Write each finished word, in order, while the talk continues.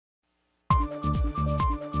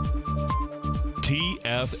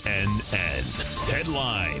TFNN.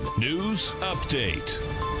 Headline News Update.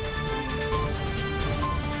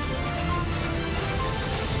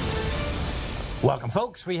 Welcome,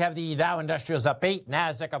 folks. We have the Dow Industrials up 8,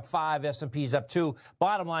 NASDAQ up 5, S&P's up 2.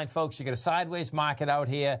 Bottom line, folks, you get a sideways market out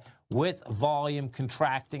here with volume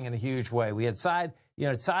contracting in a huge way. We had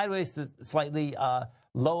sideways to slightly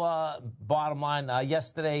lower bottom line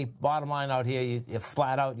yesterday. Bottom line out here, you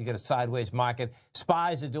flat out, you get a sideways market.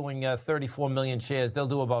 SPYs are doing 34 million shares. They'll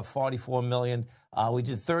do about 44 million. We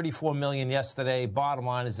did 34 million yesterday. Bottom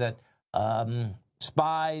line is that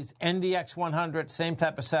SPYs, NDX 100, same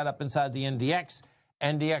type of setup inside the NDX.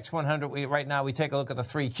 NDX 100, right now we take a look at the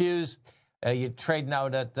 3 Qs. You're trading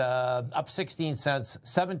out at up 16 cents,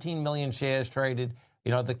 17 million shares traded. You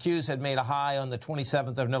know, the Qs had made a high on the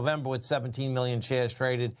 27th of November with 17 million shares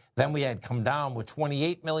traded. Then we had come down with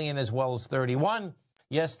 28 million as well as 31.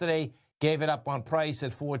 Yesterday, gave it up on price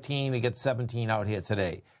at 14. We get 17 out here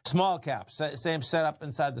today. Small caps, same setup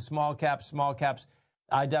inside the small caps. Small caps,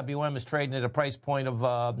 IWM is trading at a price point of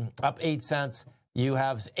up 8 cents. You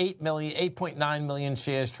have 8.9 million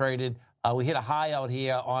shares traded. We hit a high out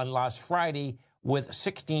here on last Friday with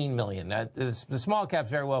 16 million. The small caps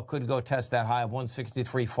very well could go test that high of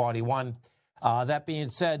 163.41. That being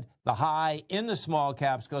said, the high in the small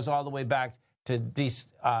caps goes all the way back to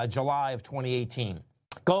July of 2018.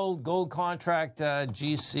 Gold contract,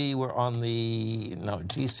 GC, we're on the, no,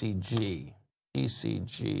 GCG.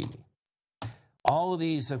 All of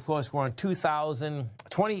these, of course, we're on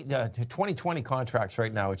 2020 contracts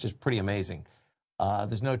right now, which is pretty amazing.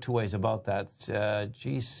 There's no two ways about that.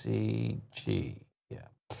 GCG, yeah.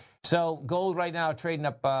 So gold right now trading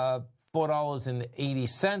up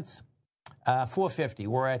 $4.80, 450.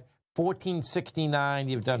 We're at 1469.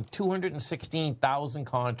 You've done 216,000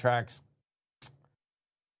 contracts.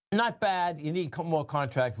 Not bad. You need more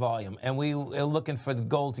contract volume. And we are looking for the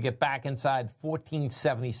gold to get back inside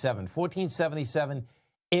 1477. 1477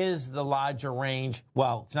 is the larger range.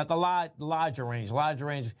 Well, it's not the larger range. The larger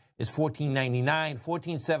range is 1499.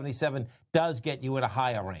 1477 does get you in a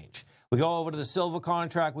higher range. We go over to the silver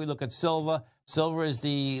contract. We look at silver. Silver is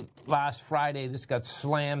the last Friday. This got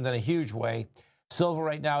slammed in a huge way. Silver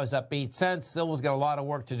right now is up 8 cents. Silver's got a lot of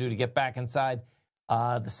work to do to get back inside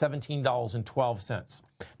the $17.12.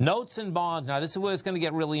 Notes and bonds. Now, this is where it's going to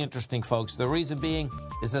get really interesting, folks. The reason being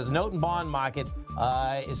is that the note and bond market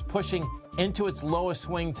is pushing into its lowest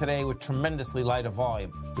swing today with tremendously lighter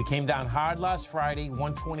volume. We came down hard last Friday,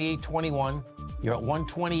 128.21. You're at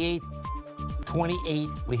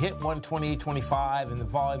 128.28. We hit 128.25, and the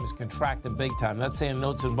volume is contracted big time. That's saying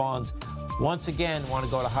notes and bonds, once again, want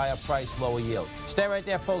to go to higher price, lower yield. Stay right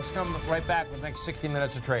there, folks. Come right back with the next 60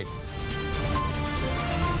 minutes of trading.